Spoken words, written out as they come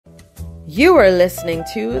You are listening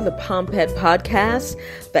to the Pompette Podcast,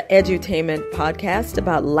 the edutainment podcast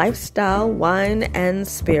about lifestyle, wine, and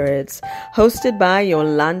spirits, hosted by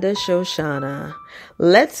Yolanda Shoshana.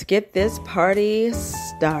 Let's get this party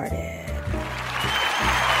started.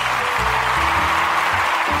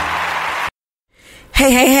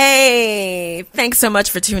 Hey. Thanks so much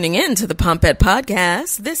for tuning in to the Pompette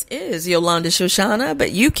Podcast. This is Yolanda Shoshana,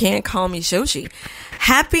 but you can't call me Shoshi.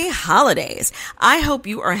 Happy holidays. I hope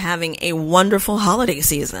you are having a wonderful holiday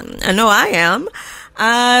season. I know I am.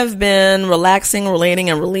 I've been relaxing, relating,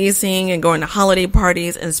 and releasing and going to holiday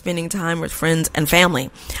parties and spending time with friends and family.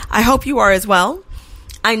 I hope you are as well.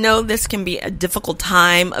 I know this can be a difficult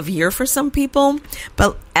time of year for some people,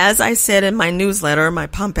 but as I said in my newsletter, my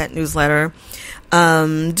Pompette newsletter,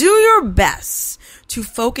 do your best to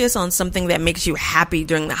focus on something that makes you happy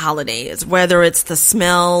during the holidays, whether it's the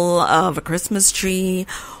smell of a Christmas tree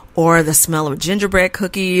or the smell of gingerbread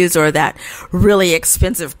cookies or that really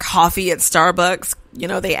expensive coffee at Starbucks. You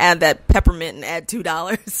know, they add that peppermint and add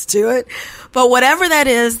 $2 to it. But whatever that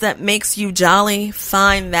is that makes you jolly,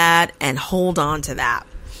 find that and hold on to that.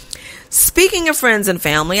 Speaking of friends and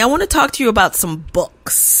family, I want to talk to you about some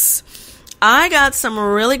books. I got some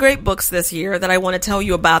really great books this year that I want to tell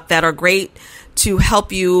you about that are great to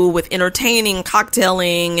help you with entertaining,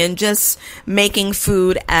 cocktailing, and just making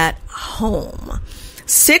food at home.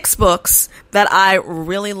 6 books that I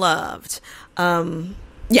really loved.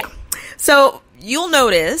 So you'll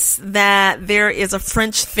notice that there is a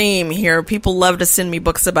French theme here. People love to send me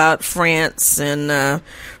books about France and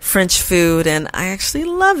French food, and I actually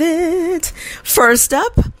love it. First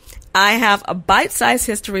up, I have A Bite-Sized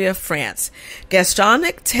History of France,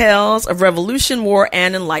 Gastronic Tales of Revolution, War,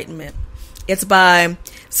 and Enlightenment. It's by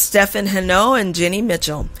Stephen Hanaud and Jenny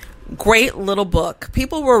Mitchell. Great little book.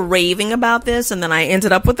 People were raving about this, and then I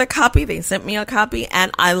ended up with a copy. They sent me a copy,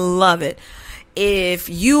 and I love it. If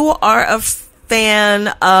you are a fan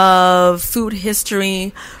of food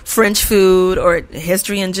history, French food, or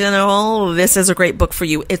history in general, this is a great book for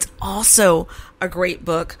you. It's also a great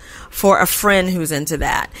book for a friend who's into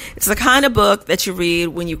that. It's the kind of book that you read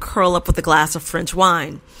when you curl up with a glass of French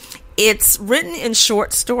wine. It's written in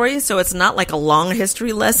short stories, so it's not like a long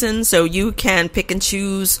history lesson, so you can pick and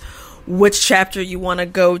choose which chapter you want to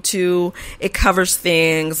go to. It covers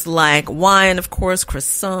things like wine, of course,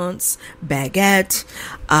 croissants, baguette,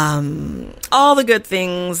 all the good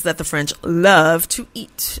things that the French love to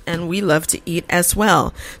eat, and we love to eat as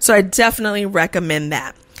well. So I definitely recommend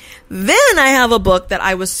that. Then I have a book that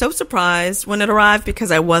I was so surprised when it arrived because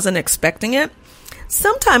I wasn't expecting it.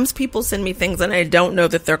 Sometimes people send me things and I don't know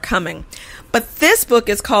that they're coming. But this book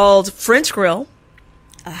is called French Grill,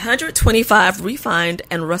 125 Refined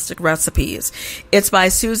and Rustic Recipes. It's by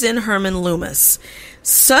Susan Herman Loomis.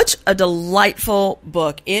 Such a delightful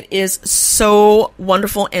book. It is so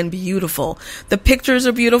wonderful and beautiful. The pictures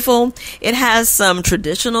are beautiful. It has some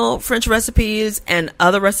traditional French recipes and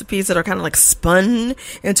other recipes that are kind of like spun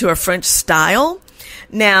into a French style.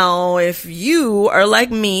 Now, if you are like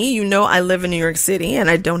me, you know I live in New York City and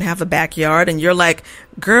I don't have a backyard, and you're like,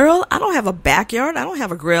 girl, I don't have a backyard. I don't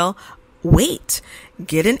have a grill. Wait,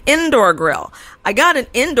 get an indoor grill. I got an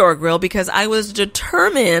indoor grill because I was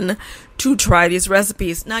determined to try these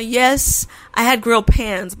recipes. Now, yes, I had grill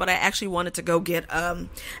pans, but I actually wanted to go get an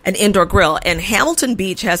indoor grill. And Hamilton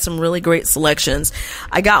Beach has some really great selections.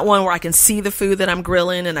 I got one where I can see the food that I'm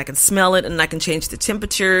grilling, and I can smell it, and I can change the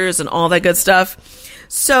temperatures and all that good stuff.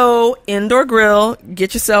 So, indoor grill,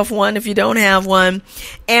 get yourself one if you don't have one.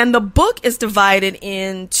 And the book is divided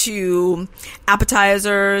into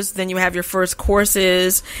appetizers, then you have your first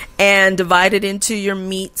courses, and divided into your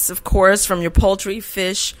meats, of course, from your poultry,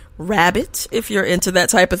 fish, rabbit, if you're into that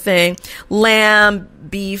type of thing, lamb,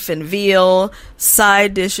 beef, and veal,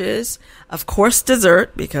 side dishes, of course,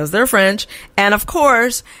 dessert, because they're French, and of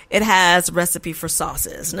course, it has recipe for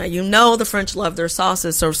sauces. Now, you know the French love their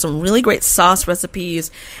sauces, so some really great sauce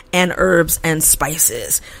recipes and herbs and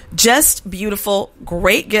spices. Just beautiful,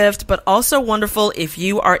 great gift, but also wonderful if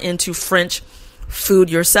you are into French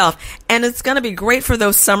food yourself. And it's going to be great for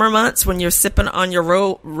those summer months when you're sipping on your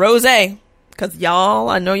rosé. Because y'all,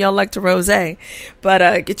 I know y'all like to rosé,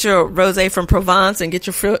 but get your rosé from Provence and get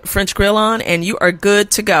your French grill on, and you are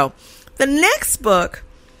good to go. The next book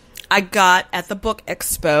I got at the Book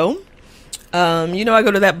Expo. I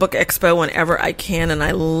go to that Book Expo whenever I can, and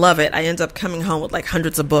I love it. I end up coming home with like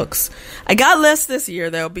hundreds of books. I got less this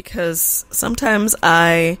year, though, because sometimes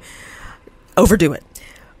I overdo it.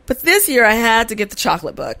 But this year I had to get the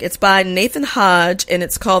chocolate book. It's by Nathan Hodge, and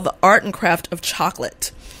it's called The Art and Craft of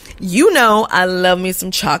Chocolate. You know, I love me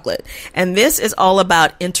some chocolate, and this is all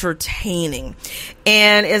about entertaining,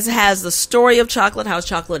 and it has the story of chocolate, how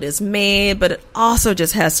chocolate is made, but it also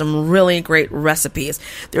just has some really great recipes.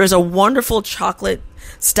 There's a wonderful chocolate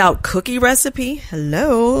stout cookie recipe.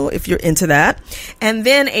 Hello, if you're into that. And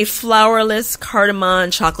then a flourless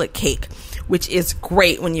cardamom chocolate cake, which is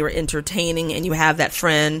great when you're entertaining and you have that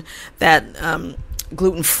friend that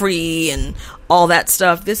gluten-free and all that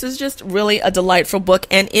stuff. This is just really a delightful book,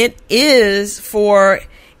 and it is for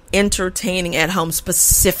entertaining at home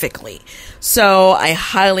specifically. So I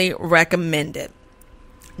highly recommend it.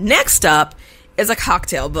 Next up is a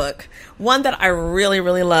cocktail book, one that I really,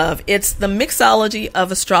 really love. It's the Mixology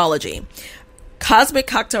of Astrology, Cosmic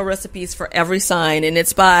Cocktail Recipes for Every Sign, and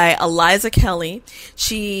it's by Eliza Kelly.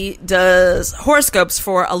 She does horoscopes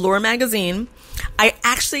for Allure magazine. I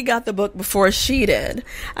actually got the book before she did,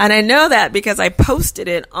 and I know that because I posted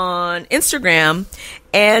it on Instagram,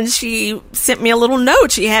 and she sent me a little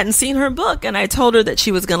note. She hadn't seen her book, and I told her that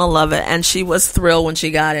she was going to love it, and she was thrilled when she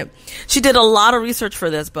got it. She did a lot of research for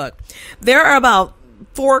this book. There are about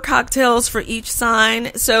 4 cocktails for each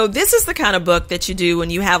sign. So this is the kind of book that you do when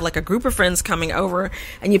you have like a group of friends coming over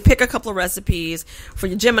and you pick a couple of recipes for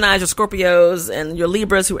your Geminis, your Scorpios, and your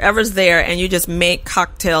Libras, whoever's there, and you just make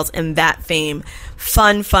cocktails in that theme.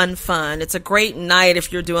 Fun, fun, fun. It's a great night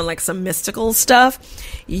if you're doing like some mystical stuff.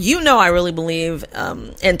 You know, I really believe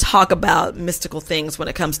and talk about mystical things when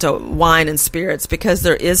it comes to wine and spirits, because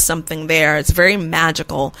there is something there. It's very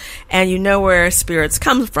magical, and you know where spirits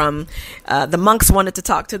come from. The monks wanted to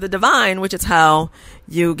talk to the divine, which is how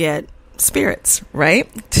you get spirits, right?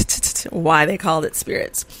 Why they called it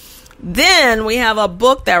spirits. Then we have a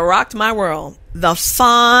book that rocked my world, the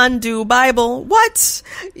Fondue Bible. What?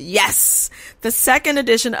 Yes. The second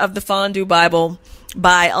edition of the Fondue Bible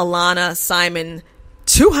by Alana Simon.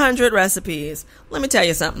 200 recipes. Let me tell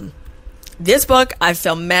you something. This book I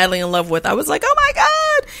fell madly in love with. I was like, oh my God.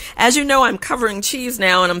 As you know, I'm covering cheese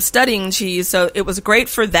now and I'm studying cheese. So it was great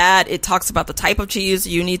for that. It talks about the type of cheese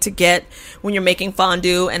you need to get when you're making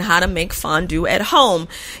fondue and how to make fondue at home.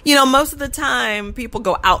 You know, most of the time people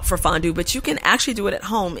go out for fondue, but you can actually do it at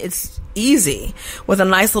home. It's easy with a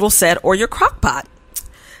nice little set or your crock pot.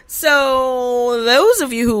 So those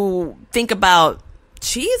of you who think about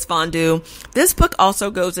cheese fondue, this book also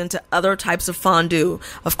goes into other types of fondue.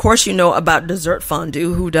 Of course, you know about dessert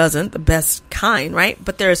fondue. Who doesn't? The best kind, right?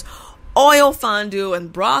 But there's oil fondue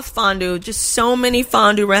and broth fondue, just so many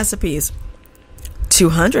fondue recipes.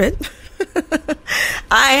 200.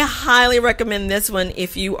 I highly recommend this one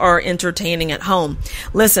if you are entertaining at home.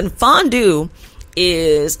 Listen, fondue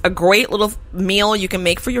is a great little meal you can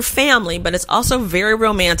make for your family, but it's also very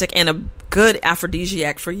romantic and a good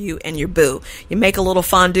aphrodisiac for you and your boo. You make a little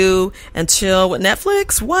fondue and chill with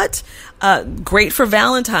Netflix. What? Great for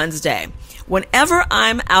Valentine's Day. Whenever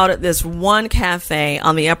I'm out at this one cafe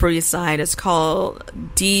on the Upper East Side, it's called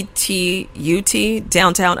DTUT,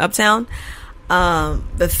 Downtown Uptown.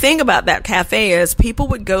 The thing about that cafe is people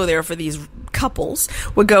would go there for these couples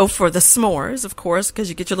would go for the s'mores, of course, because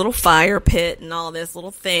you get your little fire pit and all this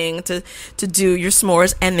little thing to do your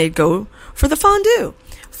s'mores, and they'd go for the fondue.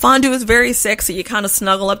 Fondue is very sexy. You kind of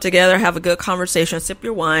snuggle up together, have a good conversation, sip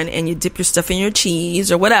your wine, and you dip your stuff in your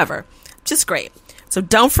cheese or whatever. Just great. So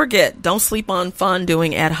don't forget, don't sleep on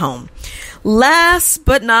fondueing at home. Last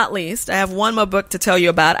but not least, I have one more book to tell you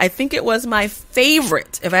about. I think it was my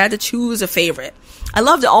favorite, if I had to choose a favorite. I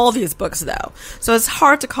loved all these books, though, so it's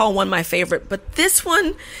hard to call one my favorite. But this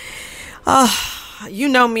one, you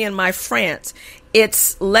know me and my France.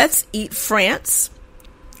 It's Let's Eat France,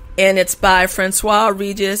 and it's by Francois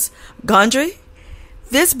Regis Gondry.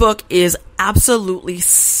 This book is absolutely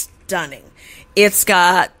stunning. It's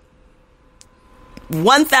got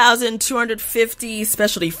 1,250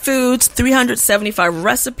 specialty foods, 375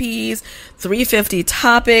 recipes, 350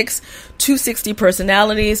 topics, 260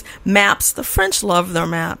 personalities, maps. The French love their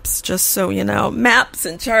maps, just so you know. Maps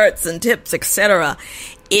and charts and tips, etc.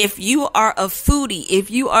 If you are a foodie, if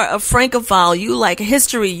you are a Francophile, you like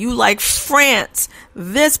history, you like France,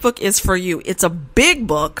 this book is for you. It's a big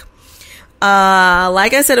book.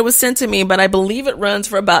 Like I said, it was sent to me, but I believe it runs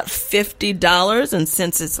for about $50. And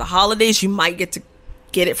since it's the holidays, you might get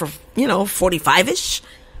it for, $45-ish.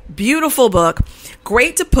 Beautiful book.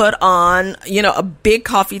 Great to put on, a big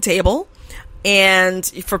coffee table. And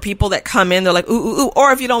for people that come in, they're like, ooh, ooh, ooh.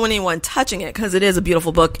 Or if you don't want anyone touching it, because it is a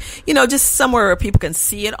beautiful book, just somewhere where people can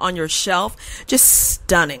see it on your shelf. Just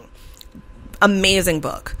stunning. Amazing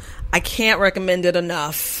book. I can't recommend it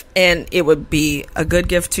enough. And it would be a good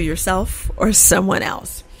gift to yourself or someone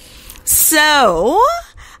else. So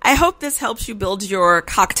I hope this helps you build your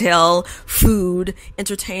cocktail, food,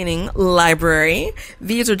 entertaining library.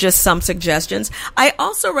 These are just some suggestions. I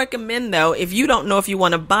also recommend, though, if you don't know if you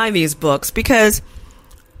want to buy these books, because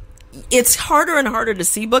it's harder and harder to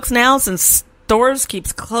see books now since stores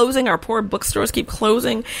keeps closing. Our poor bookstores keep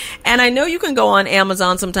closing. And I know you can go on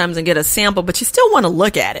Amazon sometimes and get a sample, but you still want to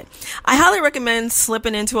look at it. I highly recommend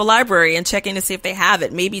slipping into a library and checking to see if they have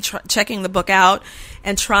it. Maybe checking the book out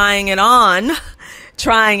and trying it out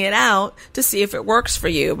to see if it works for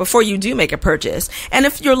you before you do make a purchase. And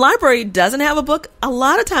if your library doesn't have a book, a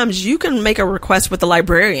lot of times you can make a request with the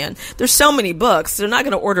librarian. There's so many books. They're not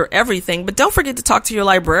going to order everything, but don't forget to talk to your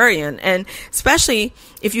librarian. And especially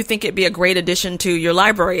if you think it'd be a great addition to your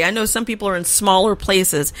library. I know some people are in smaller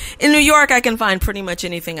places. In New York, I can find pretty much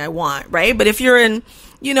anything I want, right? But if you're in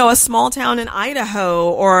a small town in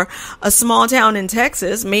Idaho or a small town in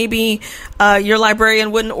Texas, maybe your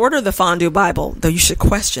librarian wouldn't order the Fondue Bible, though you should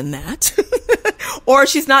question that. Or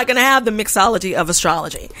she's not going to have the Mixology of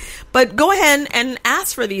Astrology. But go ahead and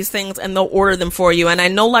ask for these things and they'll order them for you. And I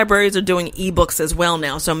know libraries are doing ebooks as well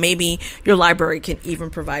now, so maybe your library can even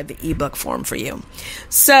provide the ebook form for you.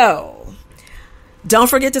 So don't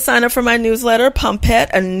forget to sign up for my newsletter,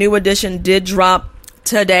 Pompette. A new edition did drop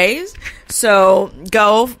today. So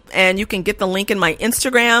go and you can get the link in my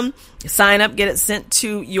Instagram, sign up, get it sent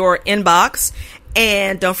to your inbox.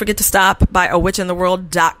 And don't forget to stop by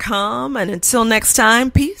awitchintheworld.com. And until next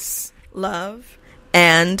time, peace, love,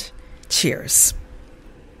 and cheers.